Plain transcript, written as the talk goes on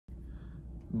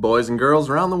Boys and girls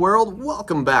around the world,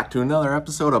 welcome back to another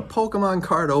episode of Pokemon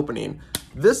Card Opening.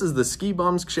 This is the Ski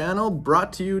Bums channel,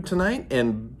 brought to you tonight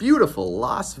in beautiful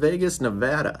Las Vegas,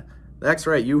 Nevada. That's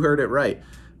right, you heard it right.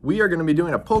 We are going to be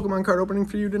doing a Pokemon card opening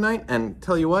for you tonight, and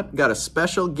tell you what, got a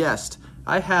special guest.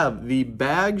 I have the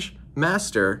Badge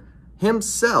Master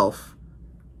himself,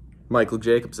 Michael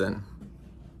Jacobson.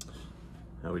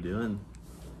 How we doing?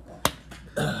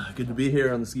 Good to be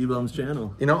here on the Ski Bums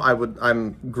channel. You know,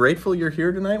 I'm grateful you're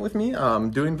here tonight with me.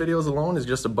 Doing videos alone is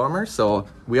just a bummer, so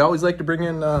we always like to bring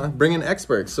in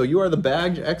experts. So you are the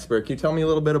badge expert. Can you tell me a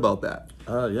little bit about that?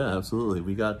 Yeah, absolutely.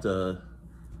 We got your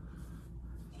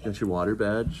water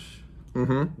badge.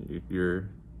 Mm-hmm. Your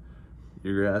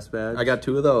grass badge. I got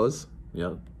two of those.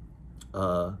 Yep.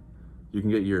 You can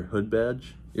get your hood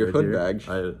badge. Your right hood here. badge.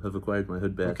 I have acquired my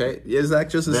hood badge. Okay, is that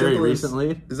just as Very simple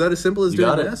recently. Is that as simple as You doing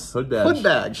got it. this? Hood badge. Hood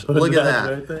badge. Hood Look at badge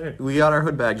that. right there. We got our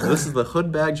hood badge. This is the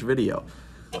hood badge video.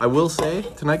 I will say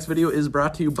tonight's video is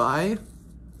brought to you by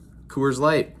Coors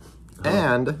Light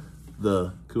and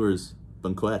The Coors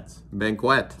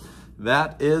Banquet.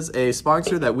 That is a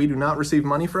sponsor that we do not receive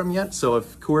money from yet. So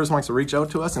if Coors wants to reach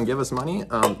out to us and give us money,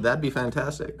 that'd be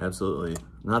fantastic. Absolutely.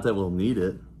 Not that we'll need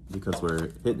it because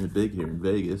we're hitting it big here in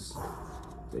Vegas.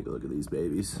 Take a look at these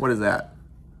babies. What is that?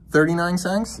 39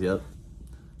 cents? Yep.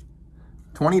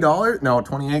 $20? No,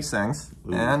 28 cents.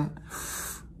 Ooh. And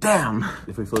damn.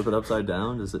 If we flip it upside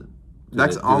down, does it?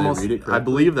 That's almost, read it correctly? I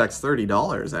believe that's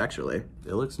 $30 actually.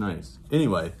 It looks nice.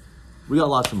 Anyway, we got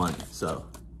lots of money, so.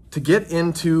 To get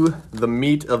into the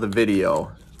meat of the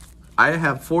video, I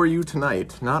have for you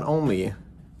tonight not only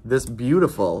this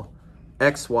beautiful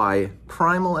XY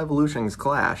Primal Evolutions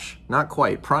Clash, not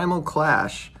quite, Primal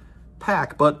Clash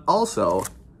pack, but also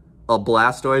a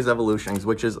Blastoise Evolutions,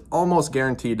 which is almost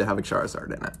guaranteed to have a Charizard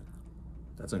in it.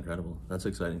 That's incredible. That's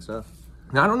exciting stuff.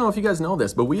 Now, I don't know if you guys know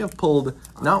this, but we have pulled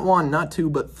not one, not two,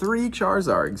 but 3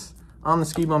 Charizards on the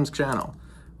Ski Bums channel.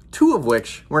 2 of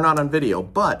which were not on video,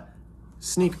 but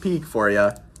sneak peek for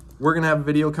you, we're gonna have a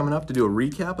video coming up to do a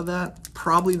recap of that.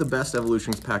 Probably the best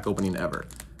Evolutions pack opening ever.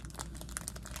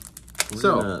 We're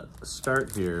gonna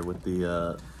start here with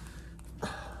the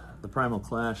Primal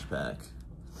Clash pack.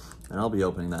 And I'll be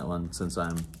opening that one since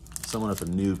I'm somewhat of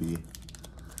a newbie.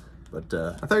 But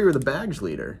I thought you were the badge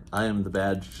leader. I am the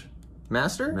badge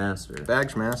Master? master.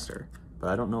 Badge master.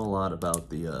 But I don't know a lot about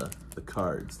the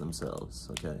cards themselves,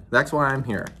 okay? That's why I'm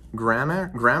here.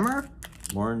 Grammar?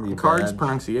 More in the Cards, badge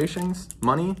pronunciations,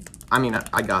 money. I mean,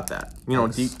 I got that. You know,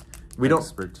 we don't.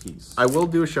 expertise. I will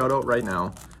do a shout out right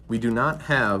now. We do not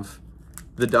have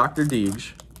the Dr.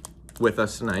 Deej with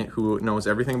us tonight, who knows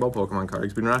everything about Pokemon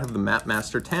cards. We do not have the Map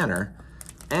Master Tanner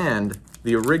and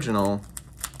the original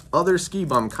other Ski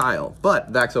Bum Kyle,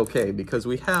 but that's okay because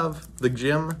we have the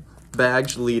gym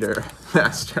badge leader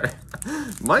master,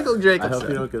 Michael I Jacobson. hope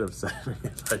you don't get upset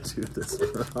if I do this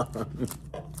wrong.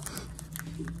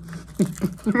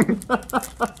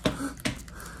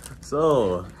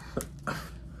 So,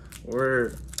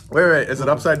 Wait, is it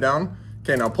upside down?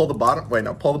 Okay, now pull the bottom. Wait,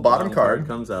 now pull the bottom card.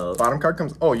 comes out. Bottom card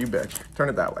comes. Oh, you bitch! Turn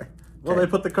it that way. Well, they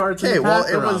put the cards in Okay, the well,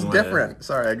 pack it the was wrong way. different.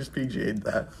 Sorry, I just PG'd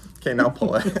that. Okay, now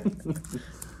pull it.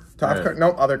 Top Right. card.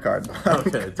 No, other card.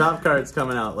 Okay, top card's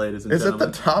coming out, ladies and Is it the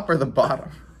gentlemen. top or the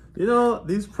bottom? You know,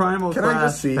 these Primal Can I Clash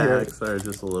just see here? packs are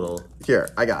just a little... Here,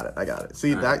 I got it.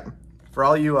 See that? For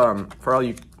all you,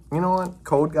 you know what,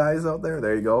 code guys out there.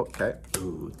 There you go. Okay.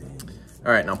 Ooh, dang.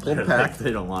 All right, now pull the pack.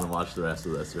 They don't want to watch the rest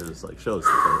of this. They're just like, show us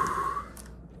the code.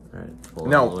 All right,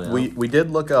 pull it all No, the way out. we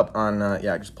did look up on.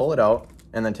 Yeah, just pull it out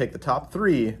and then take the top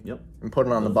 3. Yep. And put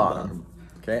it on the Those bottom.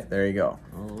 Okay, there you go.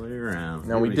 All the way around.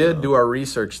 Now Here we we did go. do our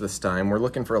research this time. We're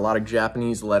looking for a lot of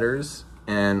Japanese letters,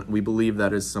 and we believe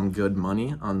that is some good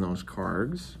money on those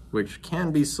cards, which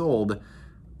can be sold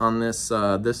on this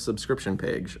this subscription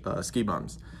page, Ski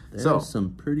Bums. There's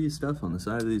some pretty stuff on the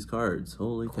side of these cards.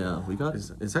 Holy cow. We got...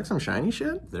 Is that some shiny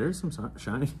shit? There's some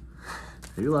shiny...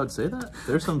 Are you allowed to say that?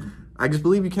 There's some... I just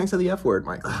believe you can't say the F word,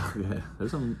 Michael. Okay,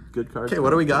 there's some good cards. Okay, what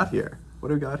do we got here? What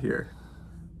do we got here?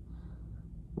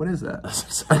 What is that?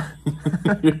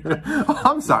 Oh,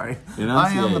 I'm sorry.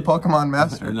 I am the Pokemon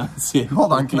master. Enunciate.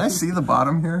 Hold on, can I see the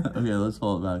bottom here? Okay, let's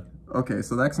pull it back. Okay,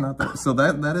 so that's not that. So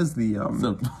that is the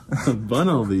So,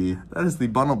 Bunnelby. that is the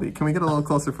Bunnelby. Can we get a little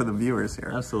closer for the viewers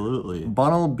here? Absolutely.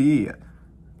 Bunnelby.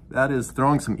 That is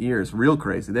throwing some ears. Real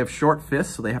crazy. They have short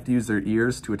fists, so they have to use their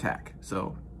ears to attack.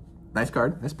 So, nice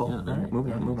card. Nice pull. Yeah, All right,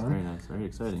 moving on. Very nice. Very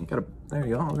exciting. There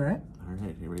you go. All right. All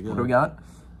right, here we go. What do we got?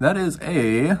 That is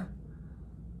a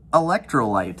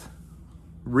electrolyte.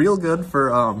 Real good for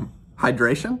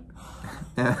hydration.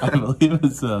 I believe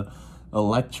it's a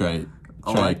electrite.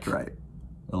 Electrite.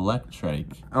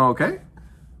 Electrike. Okay.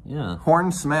 Yeah.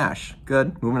 Horn Smash.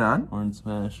 Good. Moving on. Horn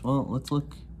Smash. Well, let's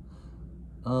look.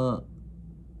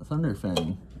 Thunder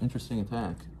Fang. Interesting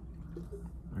attack.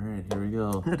 All right, here we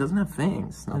go. It doesn't have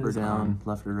fangs. Up or down,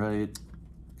 left or right,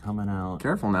 coming out.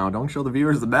 Careful now. Don't show the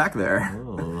viewers the back there.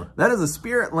 Whoa. That is a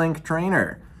Spirit Link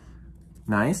trainer.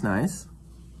 Nice, nice.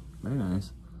 Very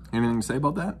nice. Anything to say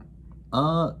about that?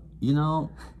 You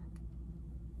know,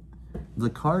 the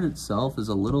card itself is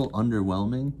a little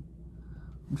underwhelming.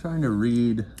 I'm trying to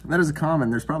read. That is a common.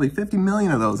 There's probably 50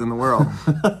 million of those in the world.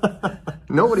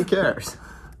 Nobody cares.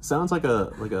 Sounds like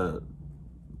a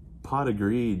pot of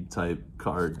greed type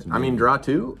card to me. I mean, draw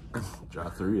 2? Draw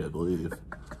 3, I believe.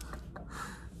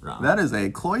 Wrong. That is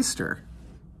a Cloyster.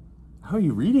 How are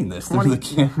you reading this?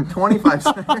 25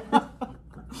 seconds.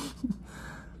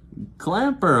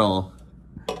 Clamperl.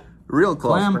 Real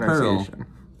close Clamperl. pronunciation.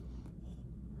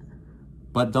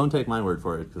 But don't take my word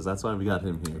for it, because that's why we got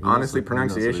him here. Honestly,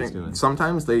 pronunciation,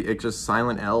 sometimes it's just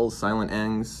silent L's, silent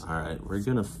N's. All right, we're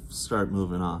going to start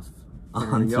moving on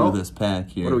through this pack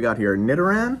here. What do we got here?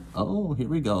 Nidoran? Oh, here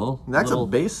we go. That's a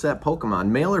base set Pokemon.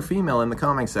 Male or female in the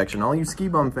comment section. All you Ski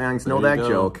Bum fans know that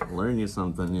joke. Learn you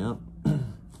something, yep.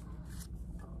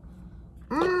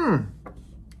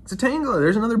 It's a Tangela.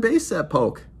 There's another base set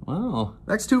poke. Wow.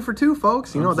 That's 2 for 2,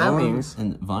 folks. You know what that means.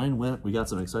 And Vine Whip. We got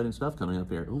some exciting stuff coming up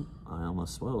here. Ooh, I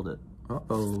almost spoiled it.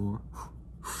 Uh-oh.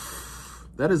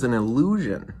 That is an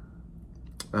illusion.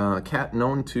 Cat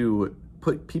known to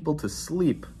put people to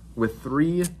sleep with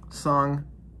can't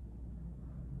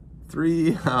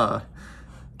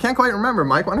quite remember,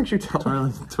 Mike. Why don't you tell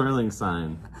me? Twirling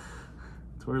sign.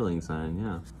 Twirling sign,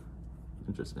 yeah.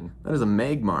 Interesting. That is a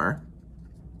Magmar.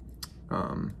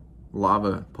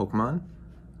 Lava Pokemon.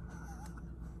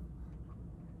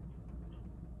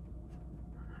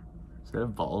 Does it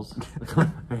have balls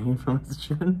hanging from its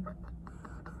chin?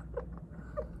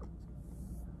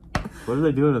 What are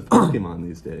they doing with Pokemon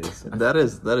these days? That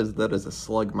is a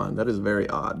Slugmon. That is very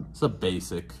odd. It's a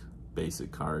basic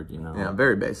card, you know. Yeah,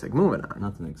 very basic. Moving on.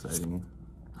 Nothing exciting.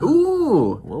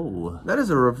 Ooh! Whoa. That is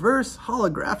a reverse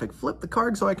holographic. Flip the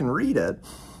card so I can read it.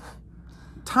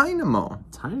 Tynamo.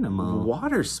 Tynamo.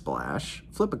 Water Splash.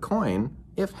 Flip a coin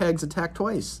if Hags attack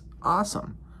twice.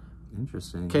 Awesome.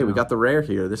 Interesting. Okay, we got the rare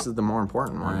here. This is the more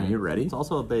important one. Right. Are you ready? It's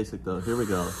also a basic, though. Here we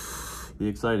go. The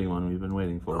exciting one we've been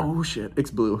waiting for. Oh, shit. It's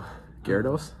blue.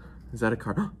 Gyarados? Is that a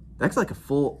card? That's like a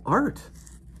full art.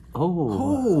 Oh.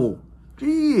 Oh,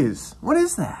 jeez. What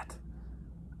is that?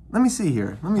 Let me see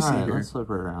here. Let me see here. Let's flip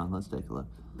it around. Let's take a look.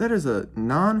 That is a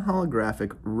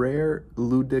non-holographic rare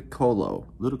Ludicolo.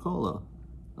 Ludicolo.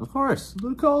 Of course.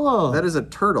 Ludicolo. That is a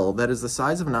turtle that is the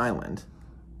size of an island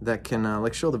that can,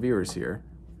 like, show the viewers here.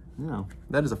 Yeah.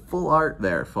 That is a full art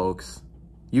there, folks.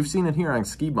 You've seen it here on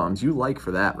Ski Bums. You like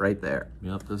for that right there.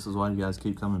 Yep, this is why you guys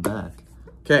keep coming back.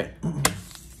 Okay.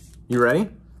 You ready?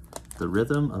 The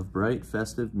rhythm of bright,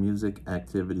 festive music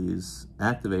activities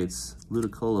activates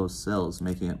Ludicolo's cells,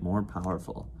 making it more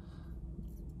powerful.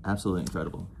 Absolutely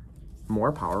incredible.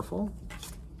 More powerful?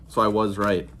 So I was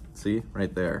right. See?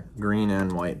 Right there. Green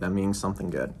and white. That means something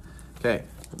good. Okay.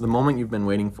 The moment you've been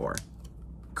waiting for.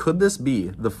 Could this be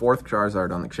the 4th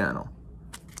Charizard on the channel?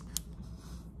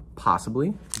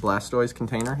 Possibly. Blastoise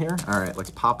container here. All right,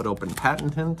 let's pop it open.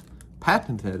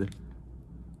 Patented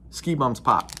Ski Bums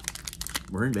pop.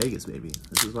 We're in Vegas, baby.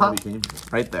 This is why we came here.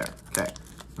 Right there. Okay.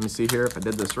 Let me see here if I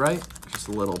did this right. Just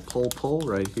a little pull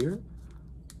right here.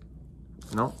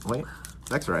 No, wait.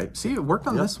 That's right. See, it worked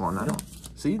on this one. I don't...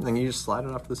 See? Then you just slide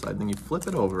it off to the side. Then you flip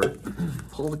it over.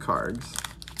 Pull the cards.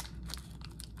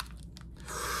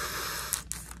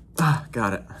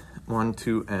 Got it. 1,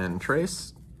 2, and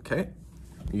trace. Okay.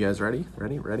 You guys ready?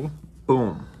 Ready?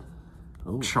 Boom.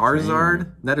 Oh, Charizard.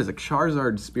 trainer. That is a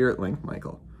Charizard Spirit Link,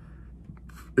 Michael.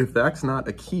 If that's not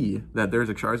a key that there's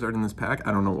a Charizard in this pack,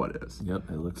 I don't know what is. Yep,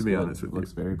 it looks to be honest with you.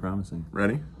 Looks very promising.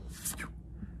 Ready?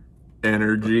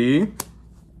 Energy.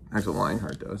 That's what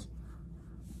Lionheart does.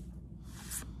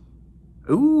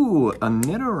 Ooh, a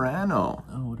Nidorano.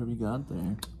 Oh, what have we got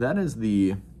there? That is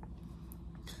the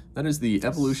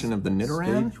evolution of the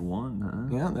Nidoran. Stage 1, huh?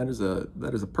 Yeah, that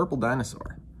is a purple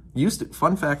dinosaur.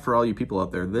 Fun fact for all you people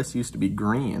out there, this used to be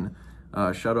green.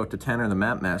 Shout out to Tanner the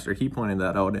Map Master. He pointed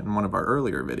that out in one of our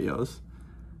earlier videos.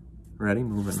 Ready?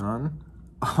 Moving on.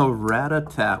 Oh,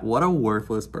 Rattata. What a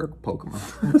worthless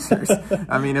Pokemon. Seriously.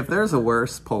 I mean, if there's a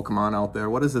worse Pokemon out there,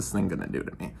 what is this thing gonna do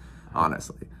to me?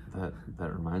 Honestly.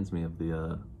 That reminds me of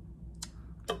the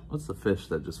what's the fish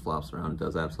that just flops around and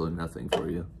does absolutely nothing for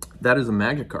you? That is a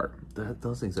Magikarp.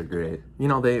 Those things are great. You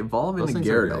know, they evolve Those into things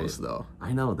are Gyarados, great. though.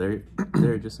 I know, they're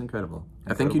just incredible.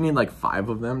 I think you need like 5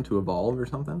 of them to evolve or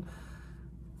something.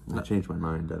 I changed my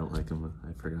mind. I don't like them.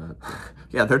 I forgot.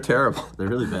 Yeah, they're terrible. They're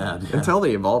really bad. Yeah. Until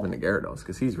they evolve into Gyarados,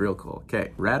 because he's real cool.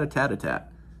 Okay,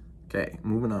 Rattata-tat. Okay,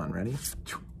 moving on. Ready?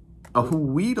 A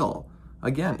Weedle.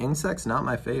 Again, insects not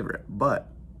my favorite,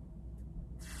 but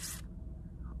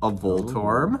a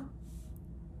Voltorb.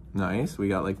 Nice. We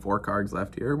got like 4 cards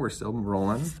left here. We're still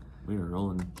rolling. We are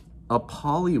rolling. A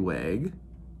Poliwag.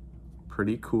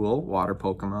 Pretty cool. Water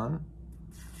Pokemon.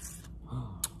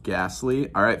 Ghastly.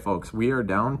 All right, folks. We are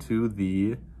down to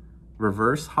the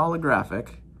reverse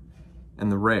holographic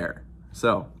and the rare.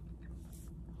 So,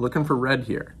 looking for red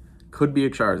here. Could be a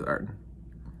Charizard.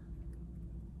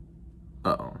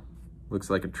 Uh-oh. Looks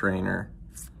like a trainer.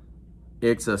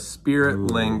 It's a Spirit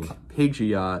Link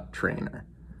Pidgeot trainer.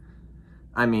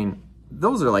 I mean,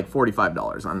 those are like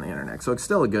 $45 on the internet, so it's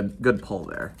still a good pull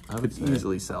there. I would say.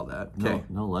 Easily sell that. Okay.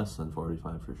 No less than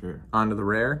 45 for sure. On to the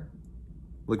rare.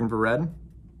 Looking for red.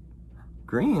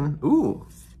 Green. Ooh.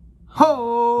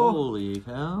 Oh! Holy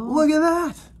cow. Look at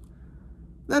that.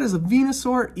 That is a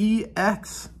Venusaur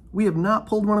EX. We have not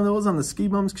pulled one of those on the Ski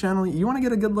Bums channel. You want to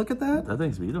get a good look at that? That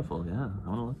thing's beautiful, yeah. I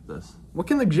want to look at this. What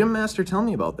can the Gym Master tell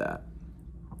me about that?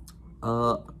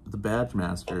 The Badge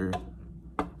Master,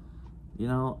 you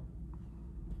know,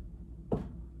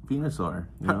 Venusaur,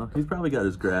 you know, he's probably got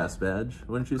his grass badge,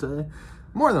 wouldn't you say?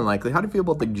 More than likely. How do you feel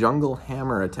about the Jungle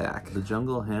Hammer attack? The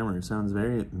Jungle Hammer sounds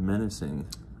very menacing.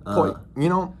 You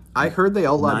know, I heard they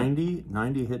outlawed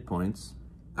 90 hit points.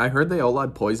 I heard they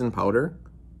outlawed poison powder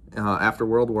after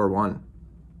World War I.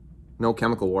 No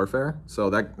chemical warfare, so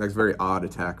that's a very odd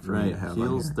attack for me to have.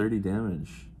 Heals on here. 30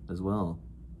 damage as well.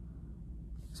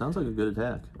 Sounds like a good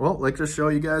attack. Well, let's just show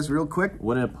you guys real quick.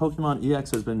 When a Pokemon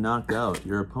EX has been knocked out,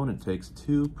 your opponent takes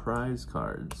 2 prize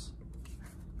cards.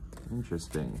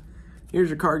 Interesting. Here's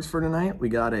your cards for tonight. We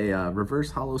got a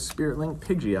Reverse Holo Spirit Link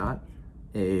Pidgeot,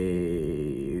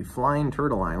 a Flying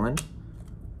Turtle Island.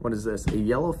 What is this? A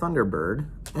Yellow Thunderbird,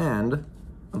 and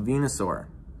a Venusaur.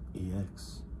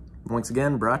 EX. Once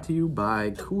again, brought to you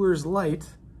by Coors Light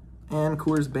and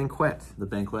Coors Banquet. The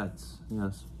Banquets,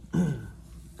 yes.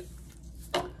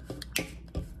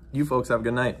 You folks have a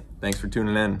good night. Thanks for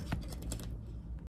tuning in.